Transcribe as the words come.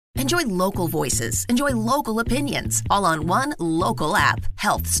Enjoy local voices. Enjoy local opinions. All on one local app.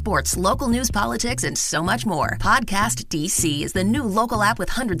 Health, sports, local news, politics, and so much more. Podcast DC is the new local app with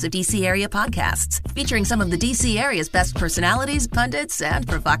hundreds of DC area podcasts, featuring some of the DC area's best personalities, pundits, and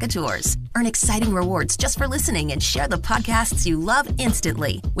provocateurs. Earn exciting rewards just for listening and share the podcasts you love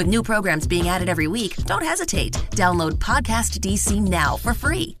instantly. With new programs being added every week, don't hesitate. Download Podcast DC now for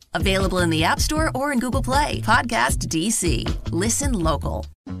free. Available in the App Store or in Google Play. Podcast DC. Listen local.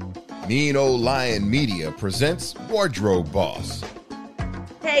 Mean Old Lion Media presents Wardrobe Boss.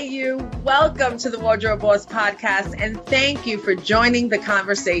 Hey, you. Welcome to the Wardrobe Boss podcast, and thank you for joining the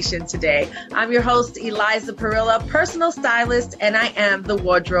conversation today. I'm your host, Eliza Parilla, personal stylist, and I am the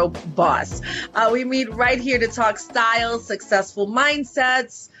Wardrobe Boss. We meet right here to talk style, successful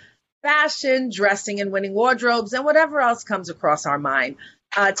mindsets, fashion, dressing and winning wardrobes, and whatever else comes across our mind.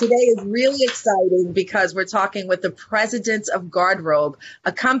 Today is really exciting because we're talking with the president of Gardrobe,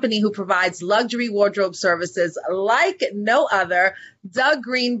 a company who provides luxury wardrobe services like no other. Doug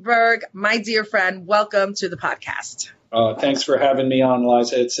Greenberg, my dear friend, welcome to the podcast. Thanks for having me on,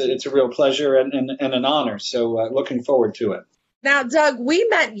 Eliza. It's a real pleasure and an honor. So looking forward to it. Now, Doug, we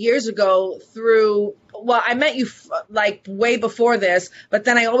met years ago I met you like way before this, but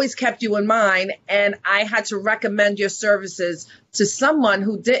then I always kept you in mind, and I had to recommend your services to someone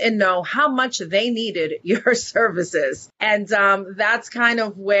who didn't know how much they needed your services. And that's kind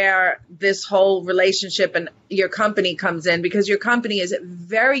of where this whole relationship and your company comes in, because your company is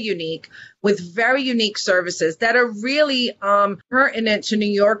very unique with very unique services that are really pertinent to New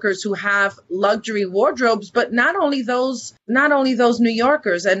Yorkers who have luxury wardrobes, but not only those New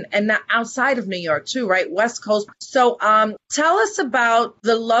Yorkers and outside of New York too, right? West Coast. So tell us about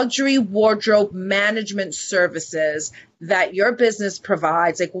the luxury wardrobe management services that your business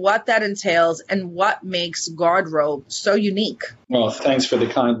provides, like what that entails and what makes Gardrobe so unique. Well, thanks for the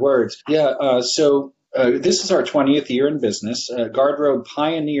kind words. This is our 20th year in business. Gardrobe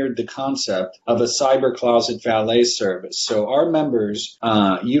pioneered the concept of a cyber closet valet service. So our members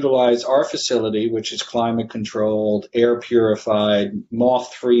utilize our facility, which is climate controlled, air purified,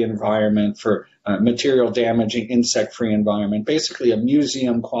 moth-free environment for material damaging, insect-free environment, basically a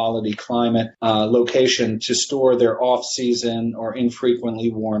museum quality climate location to store their off-season or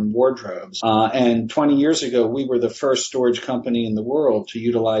infrequently worn wardrobes. And 20 years ago, we were the first storage company in the world to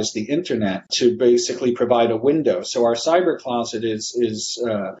utilize the internet to basically provide a window. So our cyber closet is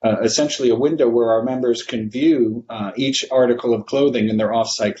essentially a window where our members can view each article of clothing in their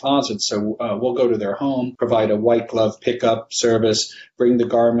off-site closet. So we'll go to their home, provide a white glove pickup service, bring the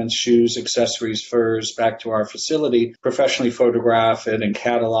garments, shoes, accessories, furs back to our facility, professionally photograph it and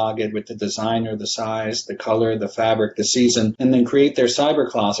catalog it with the designer, the size, the color, the fabric, the season, and then create their cyber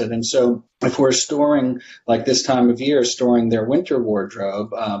closet. And so if we're storing, like this time of year, storing their winter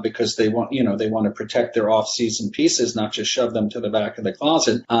wardrobe because they want to protect their off-season pieces, not just shove them to the back of the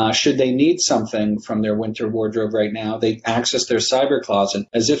closet. Should they need something from their winter wardrobe right now, they access their cyber closet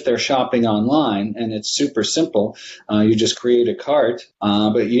as if they're shopping online, and it's super simple. You just create a cart,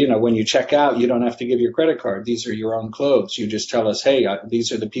 but when you check out, you don't have to give your credit card. These are your own clothes. You just tell us, hey,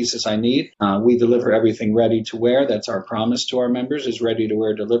 these are the pieces I need. We deliver everything ready to wear. That's our promise to our members, is ready to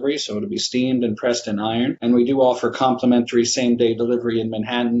wear delivery. So it'll be steamed and pressed and ironed. And we do offer complimentary same-day delivery in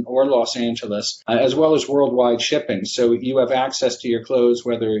Manhattan or Los Angeles, as well as worldwide shipping. So you have access to your clothes,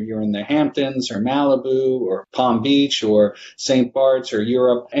 whether you're in the Hamptons or Malibu or Palm Beach or St. Bart's or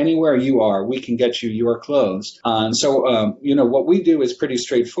Europe, anywhere you are, we can get you your clothes. And so, what we do is pretty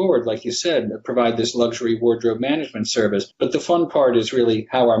straightforward, like you said, provide this luxury wardrobe management service. But the fun part is really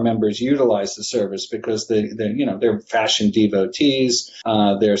how our members utilize the service, because they're fashion devotees,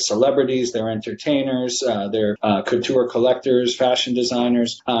 they're celebrities, they're entertainers, they're couture collectors, fashion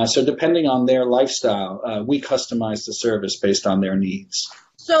designers. So depending on their lifestyle, we customize the service based on their needs.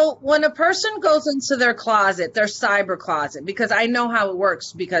 So when a person goes into their closet, their cyber closet, because I know how it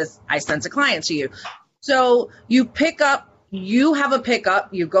works because I sent a client to you. So you have a pickup,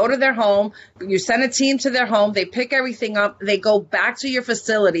 you go to their home, you send a team to their home, they pick everything up, they go back to your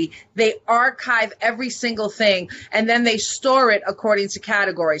facility, they archive every single thing, and then they store it according to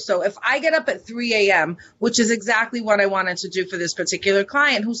category. So if I get up at 3 a.m., which is exactly what I wanted to do for this particular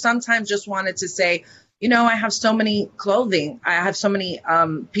client, who sometimes just wanted to say, I have so many clothing. I have so many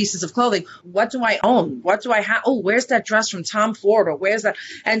pieces of clothing. What do I own? What do I have? Oh, where's that dress from Tom Ford? Or where's that?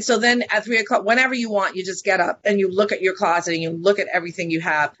 And so then at 3 o'clock, whenever you want, you just get up and you look at your closet and you look at everything you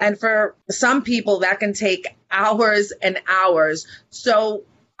have. And for some people, that can take hours and hours. So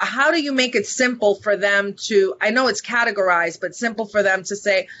how do you make it simple for them to, I know it's categorized, but simple for them to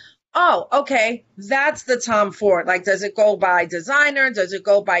say, oh, okay, that's the Tom Ford. Like, does it go by designer? Does it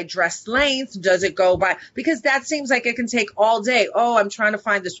go by dress length? Does it go by, because that seems like it can take all day. Oh, I'm trying to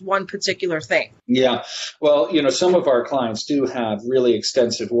find this one particular thing. Yeah. Well, some of our clients do have really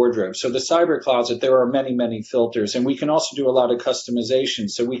extensive wardrobes. So the cyber closet, there are many, many filters, and we can also do a lot of customization.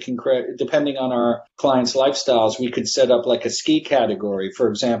 So we can create, depending on our clients' lifestyles, we could set up like a ski category. For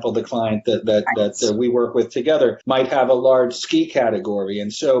example, the client that we work with together might have a large ski category.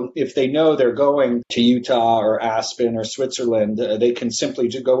 And so if they know they're going to Utah or Aspen or Switzerland, they can simply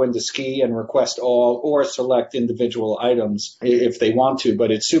just go into ski and request all or select individual items if they want to.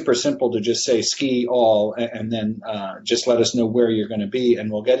 But it's super simple to just say ski all and then just let us know where you're going to be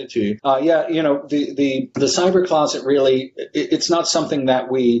and we'll get it to you. The cyber closet really, it's not something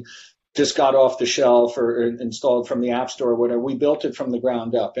that we just got off the shelf or installed from the App Store or whatever. We built it from the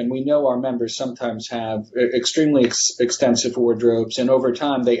ground up, and we know our members sometimes have extremely extensive wardrobes, and over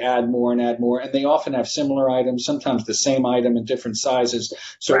time they add more, and they often have similar items, sometimes the same item in different sizes.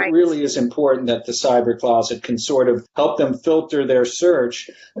 So It really is important that the cyber closet can sort of help them filter their search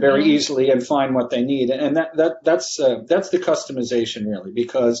very easily and find what they need. And that's the customization really,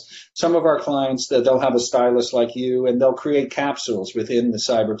 because some of our clients, they'll have a stylist like you, and they'll create capsules within the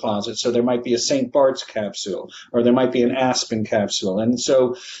cyber closet. So there might be a St. Bart's capsule, or there might be an Aspen capsule. And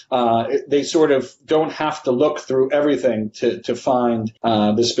so they sort of don't have to look through everything to find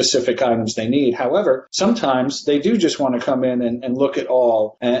the specific items they need. However, sometimes they do just want to come in and look at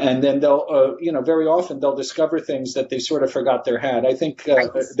all. And then they'll, very often they'll discover things that they sort of forgot they had. I think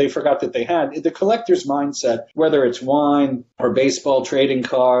they forgot that they had. The collector's mindset, whether it's wine or baseball trading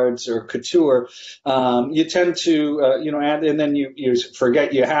cards or couture, you tend to, add, and then you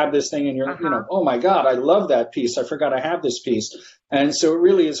forget you have this thing and you're, oh my God, I love that piece. I forgot I have this piece. And so it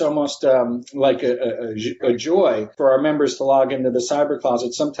really is almost like a joy for our members to log into the cyber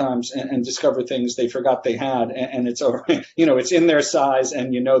closet sometimes and discover things they forgot they had. And it's, it's in their size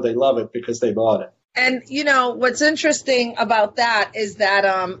and they love it because they bought it. And, what's interesting about that is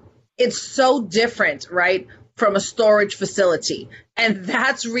that it's so different, right, from a storage facility. And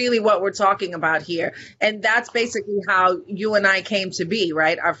that's really what we're talking about here. And that's basically how you and I came to be,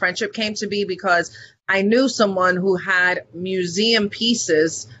 right? Our friendship came to be because I knew someone who had museum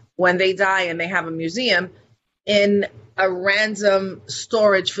pieces when they die and they have a museum in a random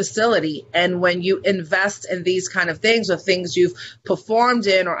storage facility. And when you invest in these kind of things or things you've performed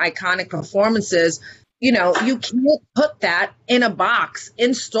in or iconic performances, you can't put that in a box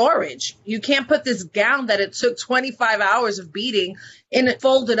in storage. You can't put this gown that it took 25 hours of beating in it,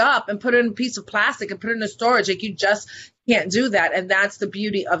 fold it up and put it in a piece of plastic and put it in a storage. Like, you just can't do that. And that's the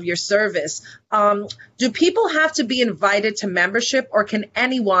beauty of your service. Do people have to be invited to membership, or can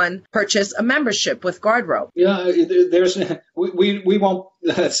anyone purchase a membership with Guardrobe? Yeah, we won't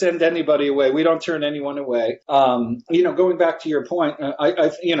send anybody away. We don't turn anyone away. Going back to your point, I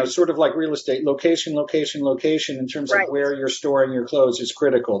sort of like real estate, location in terms of where you're storing your clothes is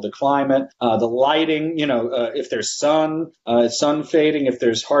critical. The climate, the lighting, if there's sun fading, if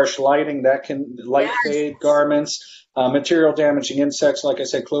there's harsh lighting, that can fade garments. Material damaging insects, like I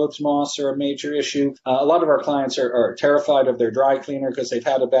said, clothes moths are a major issue. A lot of our clients are terrified of their dry cleaner because they've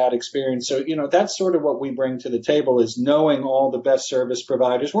had a bad experience. So, that's sort of what we bring to the table, is knowing all the best service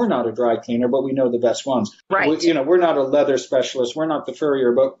providers. We're not a dry cleaner, but we know the best ones. Right. We're not a leather specialist. We're not the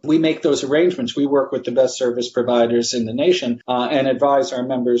furrier, but we make those arrangements. We work with the best service providers in the nation and advise our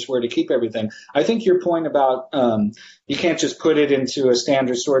members where to keep everything. I think your point about you can't just put it into a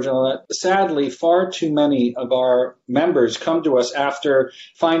standard storage and all that. Sadly, far too many of our members come to us after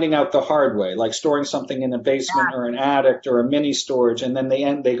finding out the hard way, like storing something in a basement or an attic or a mini storage, and then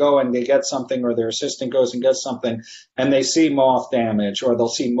they go and they get something, or their assistant goes and gets something, and they see moth damage, or they'll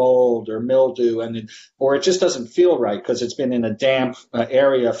see mold or mildew, or it just doesn't feel right because it's been in a damp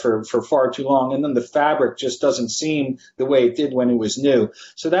area for far too long, and then the fabric just doesn't seem the way it did when it was new.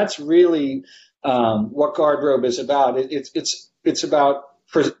 So that's really what Guardrobe is about. It's about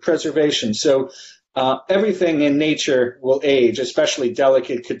preservation. So everything in nature will age, especially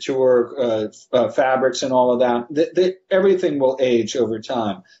delicate couture fabrics and all of that. Everything will age over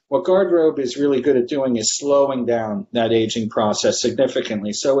time. What Guardrobe is really good at doing is slowing down that aging process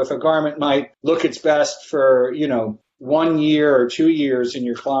significantly. So if a garment might look its best for, 1 year or 2 years in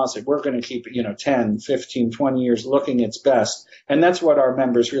your closet, we're going to keep it, 10, 15, 20 years looking its best. And that's what our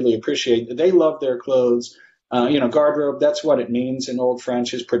members really appreciate. They love their clothes. Guardrobe, that's what it means in Old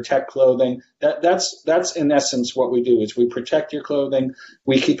French, is protect clothing. That's in essence what we do, is we protect your clothing,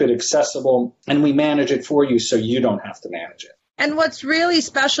 we keep it accessible, and we manage it for you so you don't have to manage it. And what's really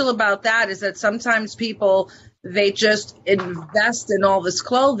special about that is that sometimes people they just invest in all this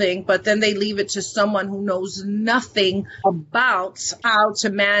clothing, but then they leave it to someone who knows nothing about how to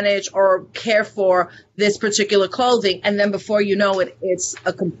manage or care for this particular clothing. And then before you know it, it's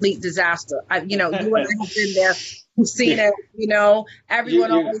a complete disaster. You and I have been there. We've seen it,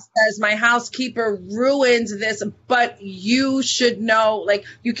 everyone always says my housekeeper ruined this, but you should know, like,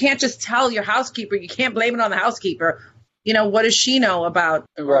 you can't just tell your housekeeper, you can't blame it on the housekeeper. What does she know about?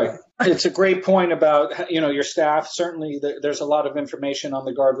 Right. It's a great point about, your staff. Certainly there's a lot of information on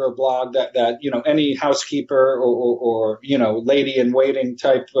the Guardrobe blog that any housekeeper or lady in waiting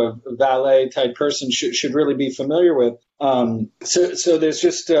type of valet type person should really be familiar with. So there's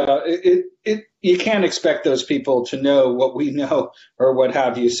just, you can't expect those people to know what we know or what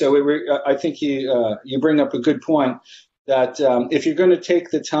have you. So I think you bring up a good point that if you're going to take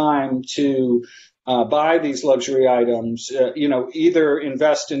the time to buy these luxury items, either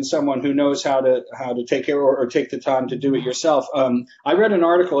invest in someone who knows how to take care or take the time to do it yourself. I read an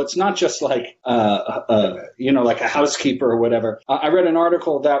article. It's not just like, like a housekeeper or whatever. I read an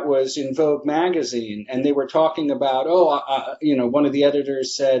article that was in Vogue magazine, and they were talking about, one of the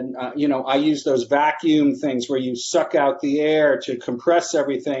editors said, I use those vacuum things where you suck out the air to compress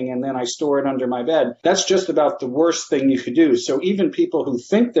everything, and then I store it under my bed. That's just about the worst thing you could do. So even people who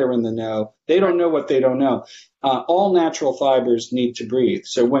think they're in the know, they don't know what they don't know. All natural fibers need to breathe.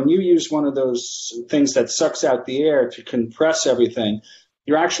 So when you use one of those things that sucks out the air to compress everything,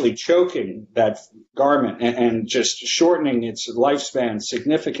 you're actually choking that garment and just shortening its lifespan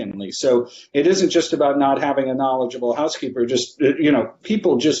significantly. So it isn't just about not having a knowledgeable housekeeper. Just,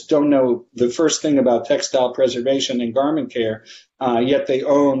 people just don't know the first thing about textile preservation and garment care, yet they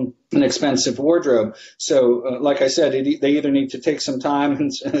own an expensive wardrobe. So like I said, they either need to take some time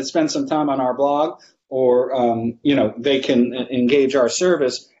and spend some time on our blog, or, they can engage our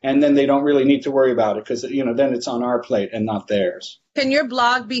service, and then they don't really need to worry about it because, then it's on our plate and not theirs. Can your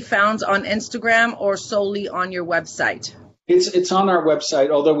blog be found on Instagram or solely on your website? It's on our website,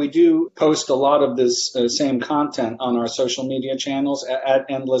 although we do post a lot of this same content on our social media channels at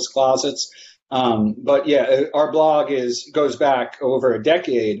Endless Closets. But yeah, our blog goes back over a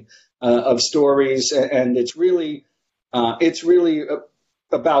decade of stories, and it's really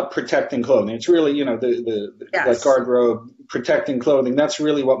about protecting clothing. It's really, like Guardrobe, protecting clothing. That's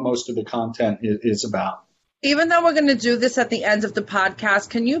really what most of the content is about. Even though we're going to do this at the end of the podcast,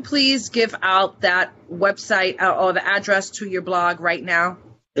 can you please give out that website or the address to your blog right now?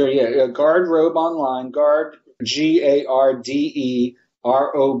 Sure, yeah. Guardrobe Online, Guard, GARDE,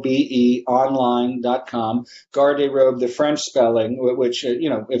 ROBE online.com. Garde-robe, the French spelling, which,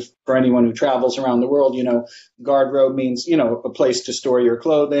 if for anyone who travels around the world, garde-robe means, a place to store your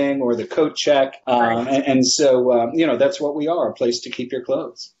clothing or the coat check. Right. And so, that's what we are, a place to keep your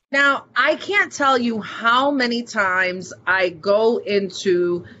clothes. Now, I can't tell you how many times I go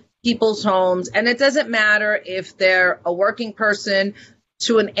into people's homes, and it doesn't matter if they're a working person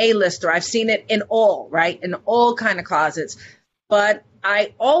to an A-lister. I've seen it in all kind of closets. But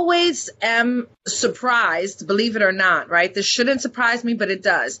I always am surprised, believe it or not, right? This shouldn't surprise me, but it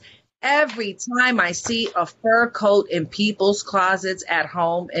does. Every time I see a fur coat in people's closets at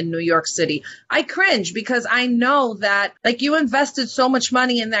home in New York City, I cringe because I know that, like, you invested so much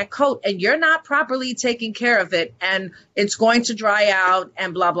money in that coat and you're not properly taking care of it, and it's going to dry out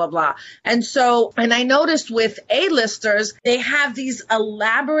and blah, blah, blah. And I noticed with A-listers, they have these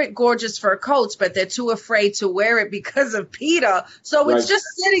elaborate, gorgeous fur coats, but they're too afraid to wear it because of PETA. So It's just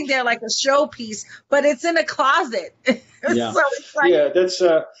sitting there like a showpiece, but it's in a closet. Yeah. So it's like, that's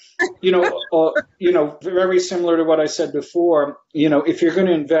very similar to what I said before. If you're going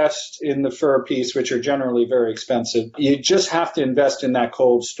to invest in the fur piece, which are generally very expensive, you just have to invest in that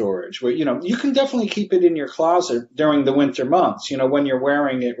cold storage. Where you can definitely keep it in your closet during the winter months. When you're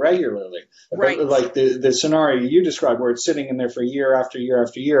wearing it regularly, right? But like the scenario you described, where it's sitting in there for year after year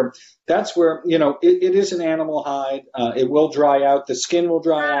after year. That's where, it is an animal hide. It will dry out. The skin will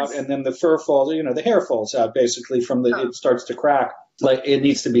dry out, and then the fur falls, the hair falls out basically it starts to crack. Like, it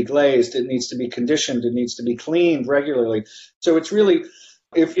needs to be glazed. It needs to be conditioned. It needs to be cleaned regularly. So it's really,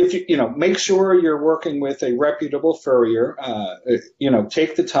 if make sure you're working with a reputable furrier,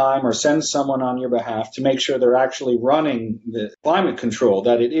 take the time or send someone on your behalf to make sure they're actually running the climate control,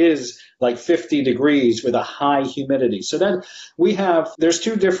 that it is like 50 degrees with a high humidity. So then there's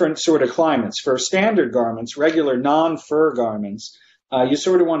two different sort of climates. For standard garments, regular non-fur garments, You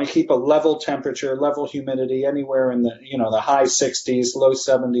sort of want to keep a level temperature, level humidity, anywhere in the, the high 60s, low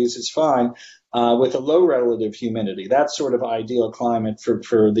 70s is fine. With a low relative humidity. That's sort of ideal climate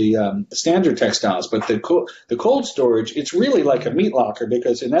for the standard textiles. But the cold storage, it's really like a meat locker,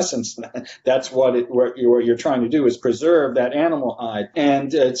 because in essence, that's what you're trying to do is preserve that animal hide.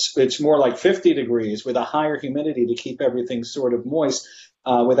 And it's more like 50 degrees with a higher humidity to keep everything sort of moist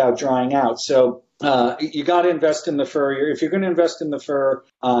without drying out. So you got to invest in the furrier. If you're going to invest in the fur,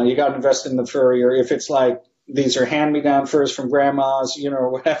 you got to invest in the furrier. If it's like these are hand-me-down furs from grandmas, or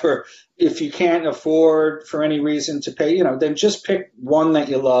whatever. If you can't afford for any reason to pay, then just pick one that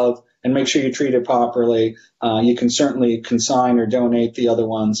you love and make sure you treat it properly. You can certainly consign or donate the other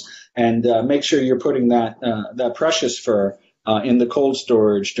ones, and make sure you're putting that precious fur in the cold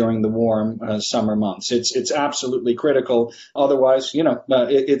storage during the warm summer months. It's absolutely critical. Otherwise,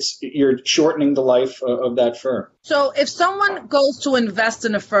 you're shortening the life of that fur. So if someone goes to invest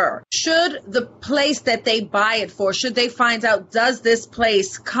in a fur, should the place that they buy it for, should they find out, does this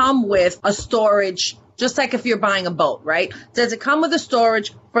place come with a storage, just like if you're buying a boat, right? Does it come with a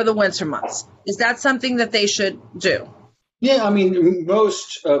storage for the winter months? Is that something that they should do? Yeah, I mean,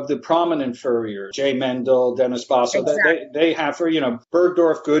 most of the prominent furriers, J. Mendel, Dennis Basso, exactly. they have for,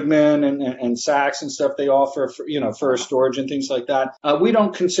 Bergdorf Goodman and Saks and stuff, they offer, fur storage and things like that. We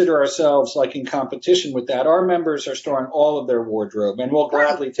don't consider ourselves like in competition with that. Our members are storing all of their wardrobe, and we'll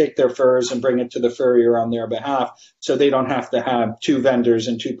gladly take their furs and bring it to the furrier on their behalf, so they don't have to have two vendors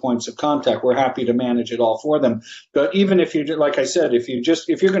and 2 points of contact. We're happy to manage it all for them. But even if you, like I said, if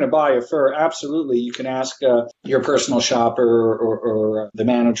you're going to buy a fur, absolutely, you can ask your personal shopper or the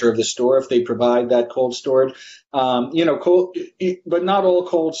manager of the store if they provide that cold storage. But not all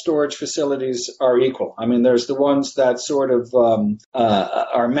cold storage facilities are equal. I mean, there's the ones that sort of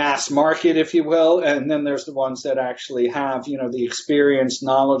are mass market, if you will, and then there's the ones that actually have, the experienced,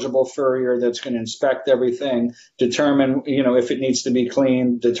 knowledgeable furrier that's going to inspect everything, determine, if it needs to be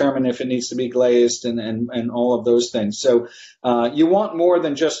cleaned, determine if it needs to be glazed, and all of those things. So you want more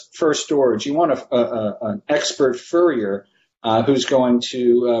than just fur storage. You want an expert furrier who's going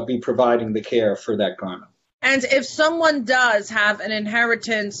to be providing the care for that garment. And if someone does have an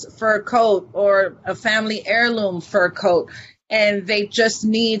inheritance fur coat or a family heirloom fur coat, and they just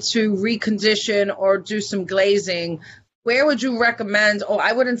need to recondition or do some glazing, where would you recommend, or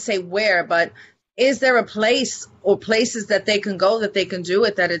I wouldn't say where, but is there a place or places that they can go that they can do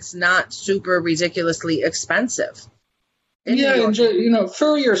it, that it's not super ridiculously expensive? Yeah, and,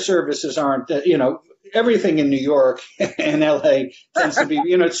 furrier services aren't, everything in New York and LA tends to be,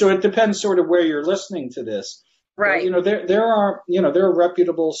 so it depends sort of where you're listening to this. Right. But, there are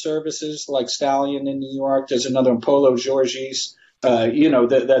reputable services like Stallion in New York. There's another one, Polo Georgis,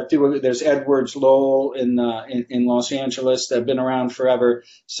 that do, there's Edwards Lowell in Los Angeles that have been around forever.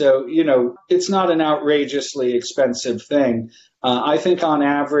 So, it's not an outrageously expensive thing. I think on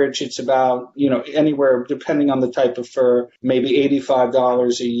average it's about, anywhere, depending on the type of fur, maybe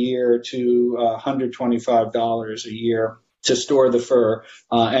 $85 a year to $125 a year to store the fur.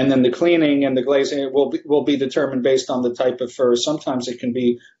 And then the cleaning and the glazing will be determined based on the type of fur. Sometimes it can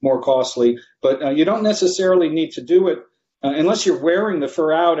be more costly, but you don't necessarily need to do it unless you're wearing the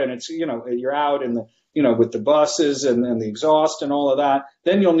fur out and it's, you're out in the, with the buses and the exhaust and all of that,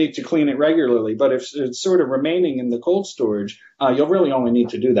 then you'll need to clean it regularly. But if it's sort of remaining in the cold storage, you'll really only need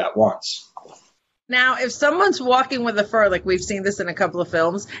to do that once. Now, if someone's walking with a fur, like we've seen this in a couple of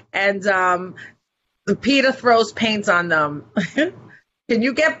films, and the PETA throws paint on them, can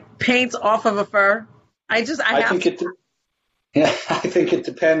you get paint off of a fur? I think it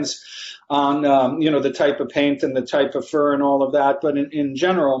depends on, the type of paint and the type of fur and all of that. But in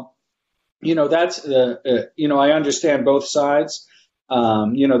general, that's, I understand both sides.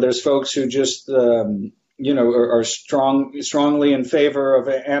 There's folks who just, are strongly in favor of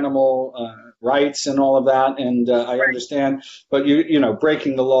animal rights and all of that. And I understand, but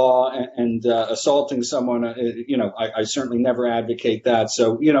breaking the law and assaulting someone, I certainly never advocate that.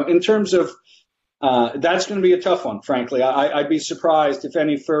 So, in terms of, that's going to be a tough one, frankly. I'd be surprised if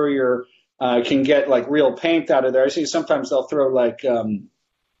any furrier can get like real paint out of there. I see sometimes they'll throw like,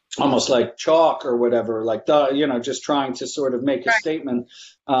 almost like chalk or whatever, like, just trying to sort of make a statement.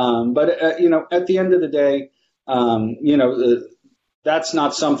 But at the end of the day, that's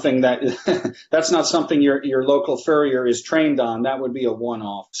not something that's not something your local furrier is trained on. That would be a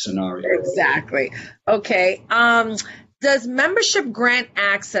one-off scenario. Exactly. Okay. Does membership grant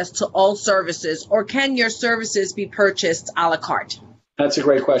access to all services, or can your services be purchased a la carte? That's a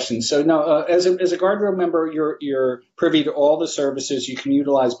great question. So no, as a Guardrail member, you're privy to all the services. You can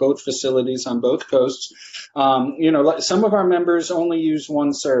utilize both facilities on both coasts. Some of our members only use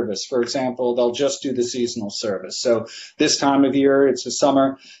one service. For example, they'll just do the seasonal service. So this time of year, it's the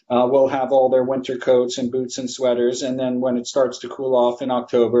summer, we'll have all their winter coats and boots and sweaters. And then when it starts to cool off in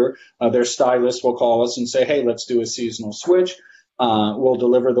October, their stylist will call us and say, hey, let's do a seasonal switch. We'll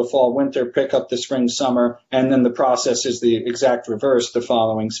deliver the fall, winter, pick up the spring, summer, and then the process is the exact reverse the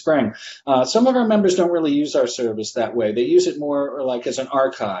following spring. Some of our members don't really use our service that way. They use it more like as an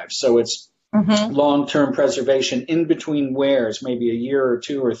archive. So it's long-term preservation in between wears, maybe a year or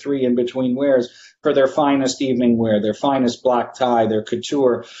 2 or 3 in between wears for their finest evening wear, their finest black tie, their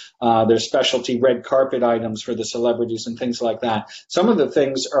couture, their specialty red carpet items for the celebrities and things like that. Some of the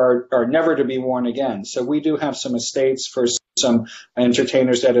things are never to be worn again. So we do have some estates for some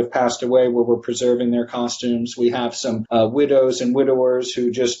entertainers that have passed away where we're preserving their costumes. We have some widows and widowers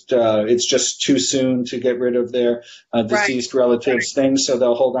who it's just too soon to get rid of their deceased relatives' things, so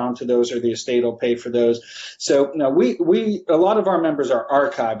they'll hold on to those or the estate will pay for those. So no, a lot of our members are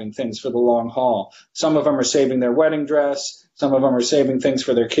archiving things for the long haul. Some of them are saving their wedding dress. Some of them are saving things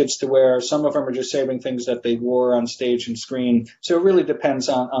for their kids to wear. Some of them are just saving things that they wore on stage and screen. So it really depends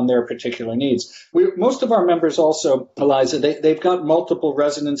on their particular needs. Most of our members also, Eliza, they've got multiple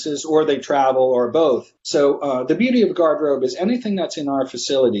residences or they travel or both. So the beauty of Guardrobe is anything that's in our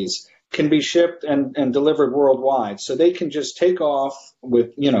facilities can be shipped and delivered worldwide. So they can just take off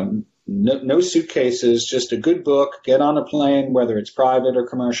with, no suitcases, just a good book, get on a plane, whether it's private or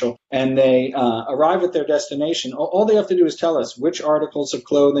commercial, and they arrive at their destination. All they have to do is tell us which articles of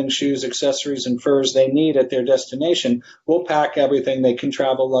clothing, shoes, accessories, and furs they need at their destination. We'll pack everything. They can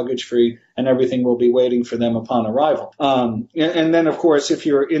travel luggage-free, and everything will be waiting for them upon arrival. And then, of course, if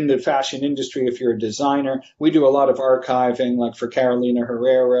you're in the fashion industry, if you're a designer, we do a lot of archiving, like for Carolina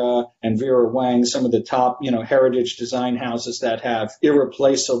Herrera and Vera Wang, some of the top, heritage design houses that have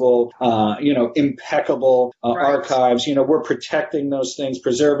irreplaceable, impeccable archives. We're protecting those things,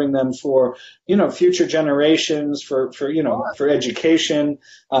 preserving them for, future generations, for education.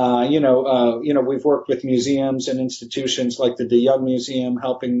 We've worked with museums and institutions like the De Young Museum,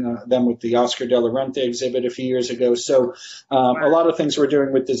 helping them with the Oscar de la Renta exhibit a few years ago. So a lot of things we're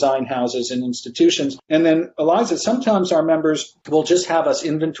doing with design houses and institutions. And then, Eliza, sometimes our members will just have us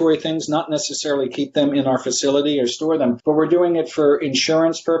inventory things, not necessarily keep them in our facility or store them, but we're doing it for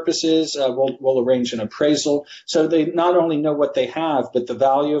insurance purposes. We'll arrange an appraisal so they not only know what they have, but the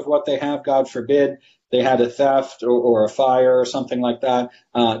value of what they have. God forbid they had a theft or a fire or something like that,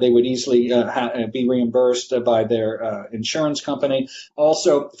 they would easily be reimbursed by their insurance company.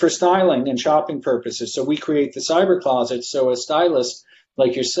 Also, for styling and shopping purposes, so we create the cyber closet so a stylist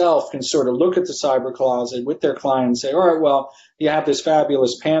like yourself can sort of look at the cyber closet with their client and say, all right, well, you have this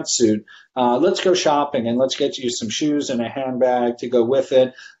fabulous pantsuit. Let's go shopping and let's get you some shoes and a handbag to go with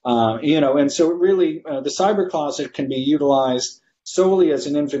it. And so really the cyber closet can be utilized solely as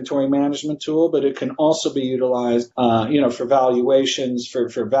an inventory management tool, but it can also be utilized, for valuations,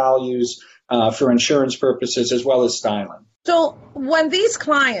 for values, for insurance purposes, as well as styling. So when these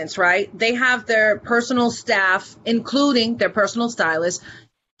clients, right, they have their personal staff, including their personal stylist,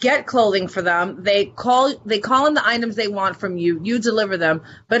 get clothing for them, they call in the items they want from you, you deliver them.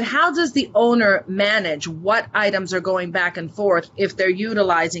 But how does the owner manage what items are going back and forth if they're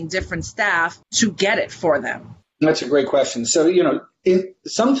utilizing different staff to get it for them? That's a great question. So,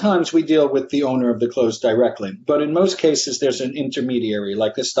 sometimes we deal with the owner of the clothes directly, but in most cases there's an intermediary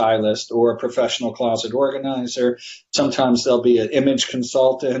like a stylist or a professional closet organizer. Sometimes there'll be an image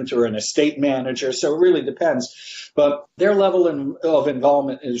consultant or an estate manager. So it really depends. But their level of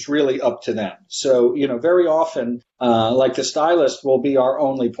involvement is really up to them. So, very often, like the stylist will be our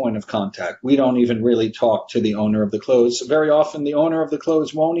only point of contact. We don't even really talk to the owner of the clothes. Very often the owner of the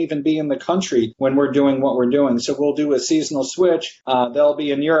clothes won't even be in the country when we're doing what we're doing. So we'll do a seasonal switch. They'll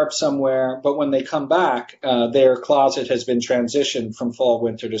be in Europe somewhere, but when they come back, their closet has been transitioned from fall,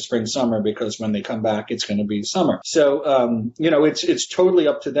 winter to spring, summer, because when they come back, it's going to be summer. So, it's totally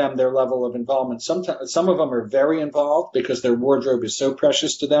up to them, their level of involvement. Sometimes, some of them are very involved because their wardrobe is so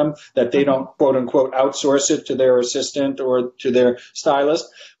precious to them that they don't, quote unquote, outsource it to their assistant or to their stylist.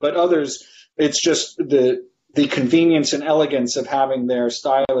 But others, it's just the convenience and elegance of having their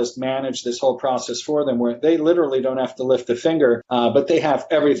stylist manage this whole process for them, where they literally don't have to lift a finger, but they have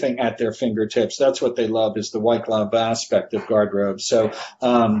everything at their fingertips. That's what they love, is the white glove aspect of Guardrobe. So,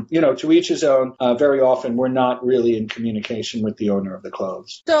 to each his own. Very often we're not really in communication with the owner of the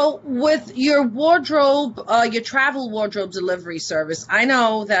clothes. So with your wardrobe, your travel wardrobe delivery service, I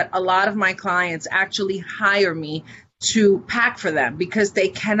know that a lot of my clients actually hire me to pack for them because they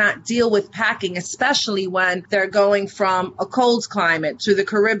cannot deal with packing, especially when they're going from a cold climate to the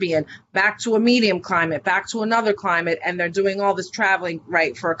Caribbean, back to a medium climate, back to another climate, and they're doing all this traveling,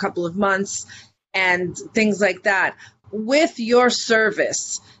 right, for a couple of months and things like that. With your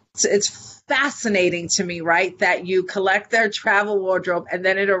service, it's fascinating to me, right, that you collect their travel wardrobe and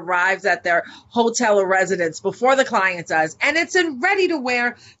then it arrives at their hotel or residence before the client does, and it's in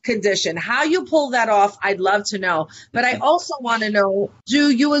ready-to-wear condition. How you pull that off, I'd love to know. But I also want to know, do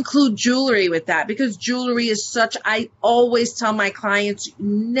you include jewelry with that? Because jewelry is such, I always tell my clients,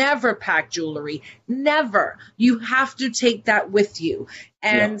 never pack jewelry, never. You have to take that with you.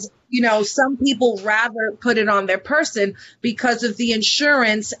 And you know, some people rather put it on their person because of the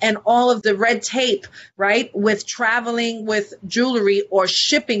insurance and all of the red tape, right, with traveling with jewelry or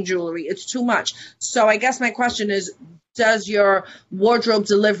shipping jewelry. It's too much. So I guess my question is, does your wardrobe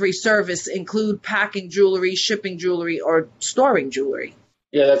delivery service include packing jewelry, shipping jewelry, or storing jewelry?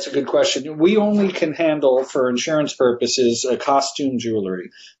 Yeah, that's a good question. We only can handle, for insurance purposes, costume jewelry.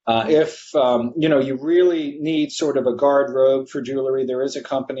 If you really need sort of a garderobe for jewelry, there is a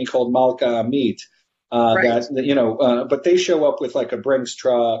company called Malka Amit but they show up with like a Brinks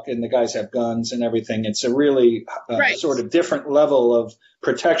truck, and the guys have guns and everything. It's a really sort of different level of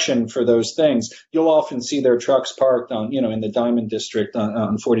protection for those things. You'll often see their trucks parked on, in the Diamond District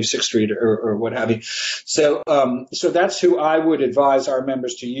on 46th Street or what have you. So that's who I would advise our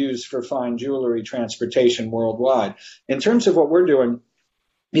members to use for fine jewelry transportation worldwide. In terms of what we're doing,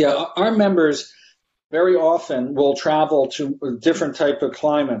 our members very often will travel to a different type of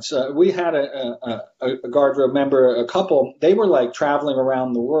climates. We had a Garderobe member, a couple, they were like traveling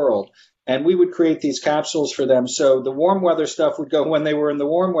around the world. And we would create these capsules for them. So the warm weather stuff would go when they were in the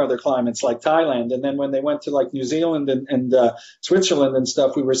warm weather climates like Thailand. And then when they went to like New Zealand and Switzerland and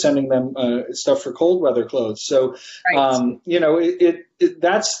stuff, we were sending them stuff for cold weather clothes. So,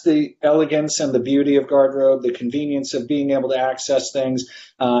 that's the elegance and the beauty of Garderobe, the convenience of being able to access things.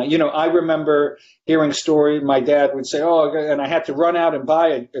 I remember hearing story, my dad would say, and I had to run out and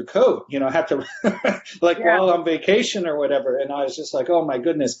buy a coat, I had to while on vacation or whatever. And I was just like, oh my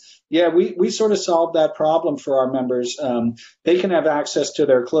goodness. Yeah, we sort of solved that problem for our members. They can have access to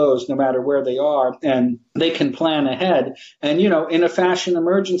their clothes no matter where they are, and they can plan ahead. And, in a fashion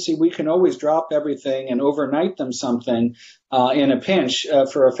emergency, we can always drop everything and overnight them something in a pinch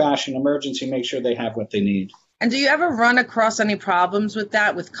for a fashion emergency, make sure they have what they need. And do you ever run across any problems with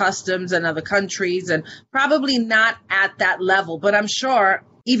that, with customs and other countries? And probably not at that level, but I'm sure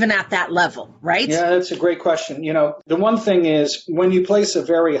even at that level, right? Yeah, that's a great question. The one thing is when you place a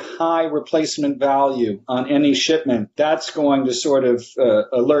very high replacement value on any shipment, that's going to sort of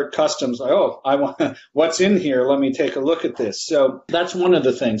alert customs like, I want what's in here. Let me take a look at this. So that's one of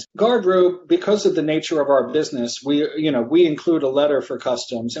the things. Garderobe, because of the nature of our business, we include a letter for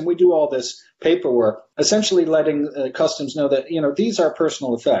customs, and we do all this paperwork, essentially letting customs know that, these are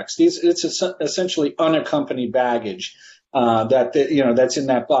personal effects. It's essentially unaccompanied baggage. That's in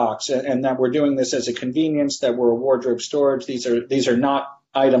that box, and that we're doing this as a convenience, that we're a wardrobe storage. These are not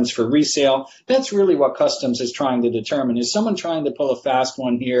items for resale. That's really what customs is trying to determine. Is someone trying to pull a fast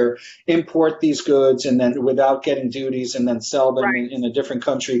one here, import these goods and then without getting duties and then sell them in a different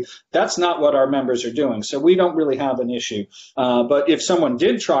country? That's not what our members are doing. So we don't really have an issue. But if someone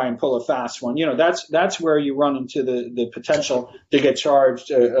did try and pull a fast one, that's where you run into the potential to get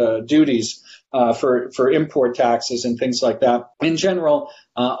charged duties for import taxes and things like that. In general,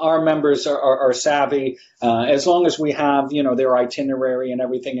 our members are savvy as long as we have, their itinerary and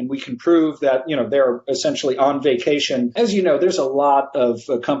everything, and we can prove that, they're essentially on vacation. As you know, there's a lot of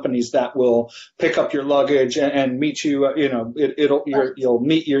companies that will pick up your luggage and meet you, you'll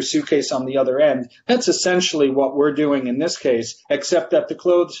meet your suitcase on the other end. That's essentially what we're doing in this case, except that the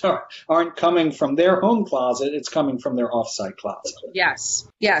clothes aren't coming from their home closet. It's coming from their offsite closet. Yes.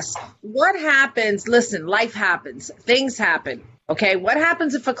 What happens? Listen, life happens. Things happen. Okay. What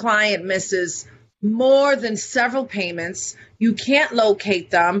happens if a client misses more than several payments, you can't locate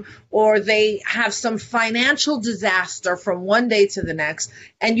them, or they have some financial disaster from one day to the next,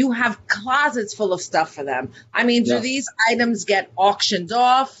 and you have closets full of stuff for them? I mean, do these items get auctioned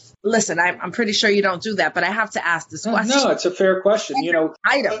off? Listen, I'm pretty sure you don't do that, but I have to ask this question. No, it's a fair question.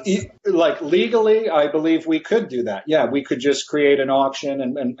 Items. Like legally, I believe we could do that. Yeah, we could just create an auction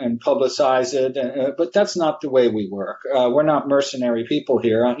and publicize it, but that's not the way we work. We're not mercenary people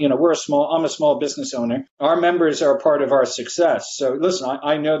here. I'm a small business owner. Our members are a part of our success. So listen,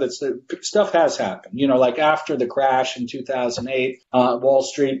 I know that stuff has happened. Like after the crash in 2008, Wall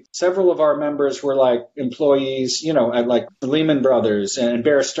Street, several of our members were like employees, at like Lehman Brothers and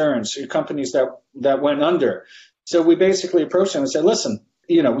Bear Stearns, companies that went under. So we basically approached them and said, listen,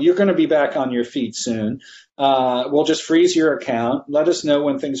 you're going to be back on your feet soon. We'll just freeze your account. Let us know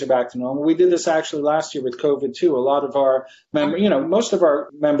when things are back to normal. We did this actually last year with COVID too. A lot of our members, most of our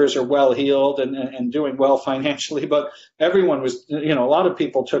members are well heeled and doing well financially, but everyone was, a lot of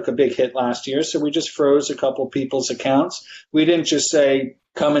people took a big hit last year. So we just froze a couple people's accounts. We didn't just say,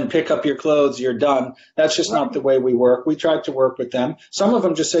 come and pick up your clothes, you're done. That's just not the way we work. We tried to work with them. Some of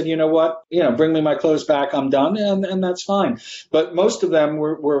them just said, you know what, bring me my clothes back, I'm done, and that's fine. But most of them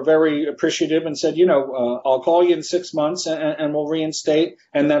were very appreciative and said, I'll call you in 6 months and we'll reinstate,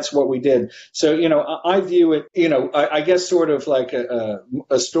 and that's what we did. So, I view it, I guess sort of like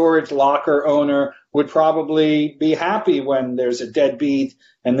a storage locker owner would probably be happy when there's a deadbeat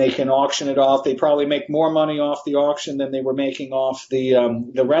and they can auction it off. They probably make more money off the auction than they were making off the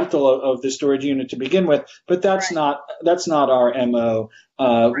rental of the storage unit to begin with. But that's not our MO.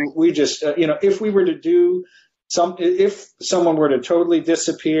 We just, if we were to do if someone were to totally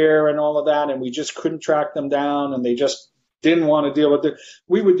disappear and all of that, and we just couldn't track them down and they just didn't want to deal with it,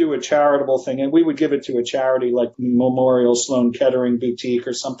 we would do a charitable thing, and we would give it to a charity like Memorial Sloan Kettering Boutique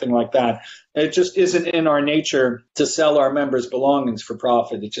or something like that. It just isn't in our nature to sell our members' belongings for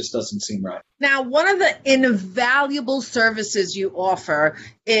profit. It just doesn't seem right. Now, one of the invaluable services you offer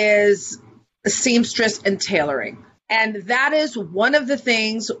is seamstress and tailoring. And that is one of the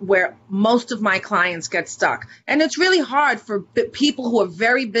things where most of my clients get stuck. And it's really hard for people who are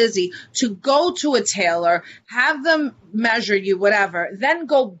very busy to go to a tailor, have them measure you, whatever, then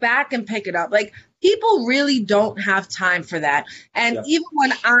go back and pick it up. Like, people really don't have time for that. And even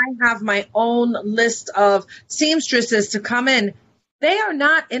when I have my own list of seamstresses to come in, they are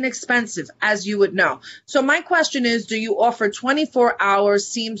not inexpensive, as you would know. So my question is, do you offer 24-hour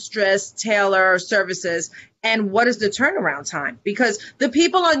seamstress, tailor services? And what is the turnaround time? Because the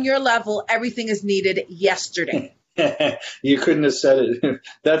people on your level, everything is needed yesterday. You couldn't have said it.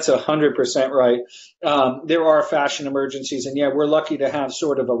 That's 100% right. There are fashion emergencies. And we're lucky to have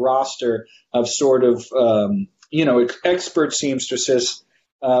sort of a roster of sort of, expert seamstresses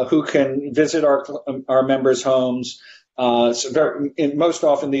who can visit our members' homes. Most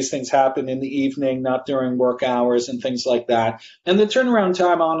often these things happen in the evening, not during work hours and things like that. And the turnaround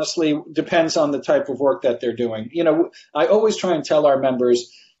time, honestly, depends on the type of work that they're doing. I always try and tell our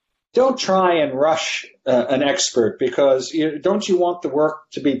members, don't try and rush an expert, because don't you want the work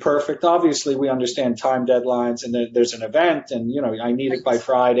to be perfect? Obviously, we understand time deadlines and there's an event and, I need it by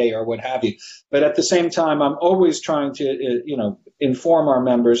Friday or what have you. But at the same time, I'm always trying to, inform our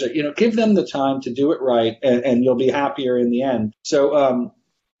members that, give them the time to do it right, and you'll be happier in the end. So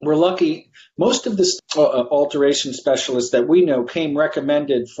we're lucky. Most of the alteration specialists that we know came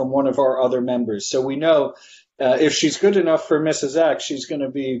recommended from one of our other members. So we know if she's good enough for Mrs. X, she's going to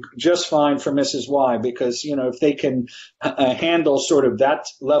be just fine for Mrs. Y, because, if they can handle sort of that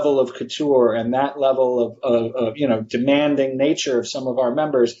level of couture and that level of demanding nature of some of our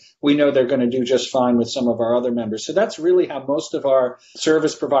members, we know they're going to do just fine with some of our other members. So that's really how most of our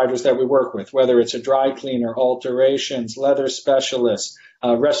service providers that we work with, whether it's a dry cleaner, alterations, leather specialists,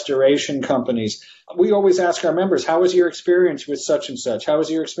 restoration companies, we always ask our members, how was your experience with such and such? How was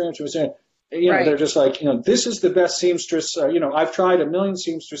your experience with such? They're just like, this is the best seamstress. I've tried a million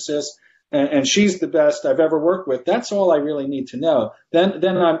seamstresses, and she's the best I've ever worked with. That's all I really need to know.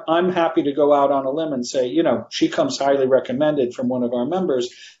 Then I'm happy to go out on a limb and say, she comes highly recommended from one of our members.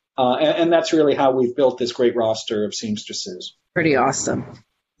 And that's really how we've built this great roster of seamstresses. Pretty awesome.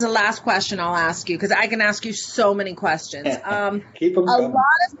 The last question I'll ask you, because I can ask you so many questions. Keep them going. A lot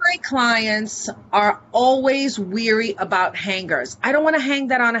of my clients are always weary about hangers. I don't want to hang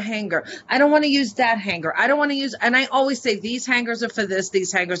that on a hanger. I don't want to use that hanger. I don't want to use, and I always say these hangers are for this,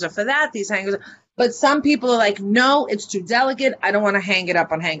 these hangers are for that, these hangers are, but some people are like, no, it's too delicate. I don't want to hang it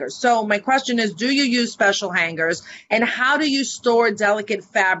up on hangers. So my question is, do you use special hangers? And how do you store delicate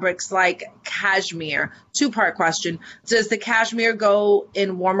fabrics like cashmere? Two-part question. Does the cashmere go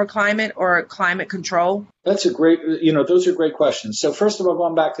in warmer climate or climate control? That's a great, those are great questions. So first of all,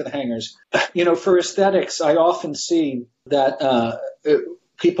 going back to the hangers, for aesthetics, I often see that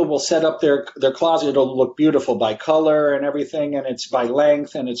people will set up their closet. It'll look beautiful by color and everything, and it's by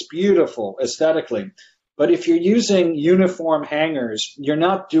length, and it's beautiful aesthetically. But if you're using uniform hangers, you're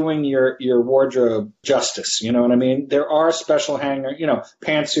not doing your wardrobe justice. You know what I mean? There are special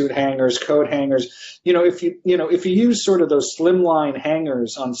pantsuit hangers, coat hangers. If you use sort of those slimline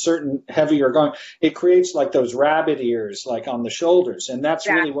hangers on certain heavier garments, it creates like those rabbit ears, like on the shoulders, and that's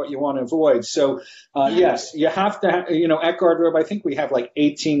really what you want to avoid. So yes, you have to. At Gardrobe, I think we have like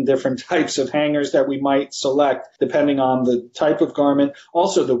 18 different types of hangers that we might select depending on the type of garment,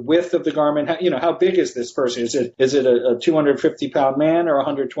 also the width of the garment. How big is this this person? Is it a 250-pound man or a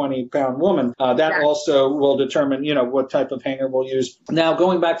 120-pound woman? That also will determine, what type of hanger we'll use. Now,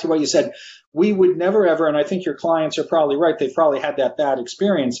 going back to what you said, we would never ever, and I think your clients are probably right, they've probably had that bad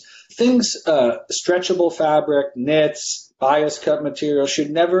experience. Things, stretchable fabric, knits, bias cut material should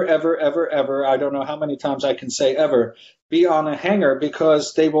never, ever, ever, ever, I don't know how many times I can say ever, be on a hanger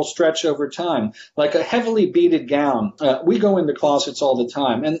because they will stretch over time. Like a heavily beaded gown. We go into closets all the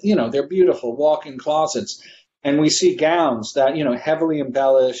time, and, they're beautiful walk-in closets. And we see gowns that, heavily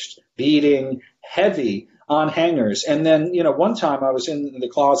embellished, beading, heavy, on hangers. And then, one time I was in the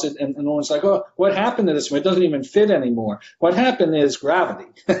closet and no one's like, oh, what happened to this one? It doesn't even fit anymore. What happened is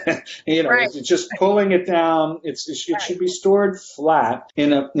gravity. Right. It's just pulling it down. It should be stored flat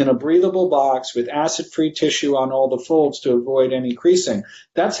in a breathable box with acid-free tissue on all the folds to avoid any creasing.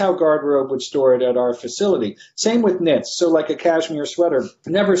 That's how GuardRobe would store it at our facility. Same with knits. So like a cashmere sweater,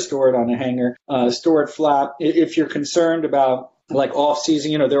 never store it on a hanger, store it flat. If you're concerned about like off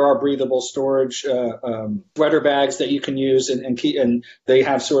season, there are breathable storage sweater bags that you can use and they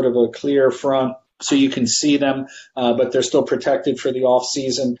have sort of a clear front so you can see them, but they're still protected for the off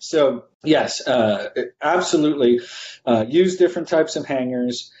season. So yes, absolutely. Use different types of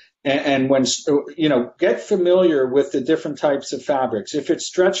hangers. And when, get familiar with the different types of fabrics. If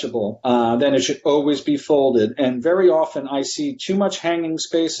it's stretchable, then it should always be folded. And very often I see too much hanging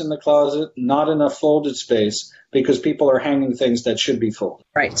space in the closet, not enough folded space, because people are hanging things that should be folded.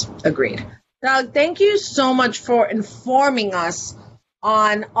 Right. Agreed. Doug, thank you so much for informing us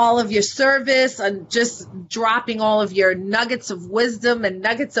on all of your service and just dropping all of your nuggets of wisdom and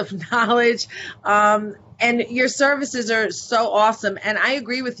nuggets of knowledge. And your services are so awesome. And I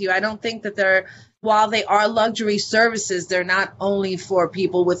agree with you. I don't think that while they are luxury services, they're not only for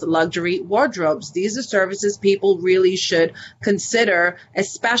people with luxury wardrobes. These are services people really should consider,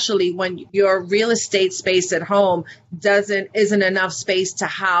 especially when your real estate space at home isn't enough space to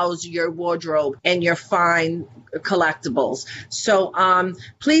house your wardrobe and your fine collectibles. So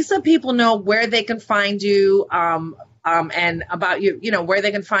please let people know where they can find you, and about you, where they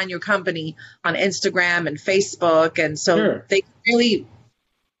can find your company on Instagram and Facebook. And so Sure. They really...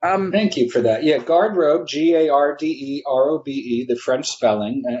 Thank you for that. Yeah, GuardRobe, GARDEROBE, the French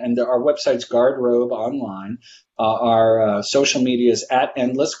spelling, and our website's GuardRobe online. Our social media is at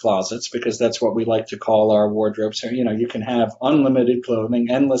Endless Closets, because that's what we like to call our wardrobe. So, you can have unlimited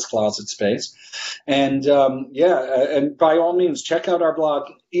clothing, endless closet space. And, and by all means, check out our blog.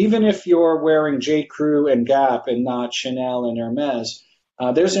 Even if you're wearing J. Crew and Gap and not Chanel and Hermes,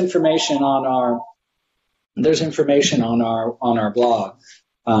 there's information on our blog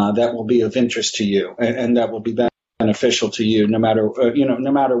that will be of interest to you, and that will be beneficial to you, no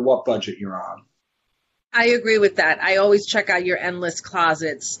matter what budget you're on. I agree with that. I always check out your Endless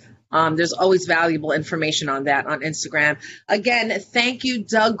Closets. There's always valuable information on that on Instagram. Again, thank you,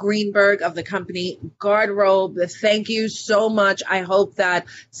 Doug Greenberg of the company GuardRobe. Thank you so much. I hope that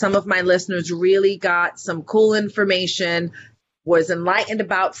some of my listeners really got some cool information, was enlightened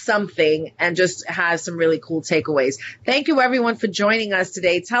about something, and just has some really cool takeaways. Thank you, everyone, for joining us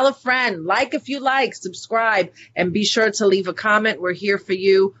today. Tell a friend, like if you like, subscribe, and be sure to leave a comment. We're here for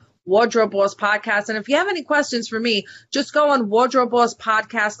you. Wardrobe Boss Podcast. And if you have any questions for me, just go on Wardrobe Boss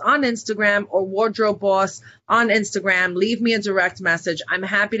Podcast on Instagram or Wardrobe Boss on Instagram. Leave me a direct message. I'm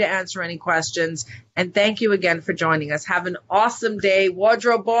happy to answer any questions. And thank you again for joining us. Have an awesome day.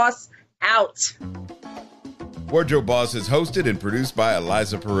 Wardrobe Boss out. Wardrobe Boss is hosted and produced by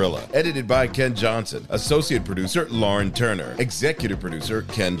Eliza Parilla. Edited by Ken Johnson. Associate producer, Lauren Turner. Executive producer,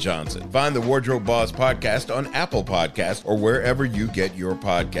 Ken Johnson. Find the Wardrobe Boss podcast on Apple Podcasts or wherever you get your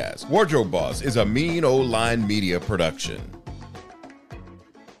podcasts. Wardrobe Boss is a Mean Old Line Media production.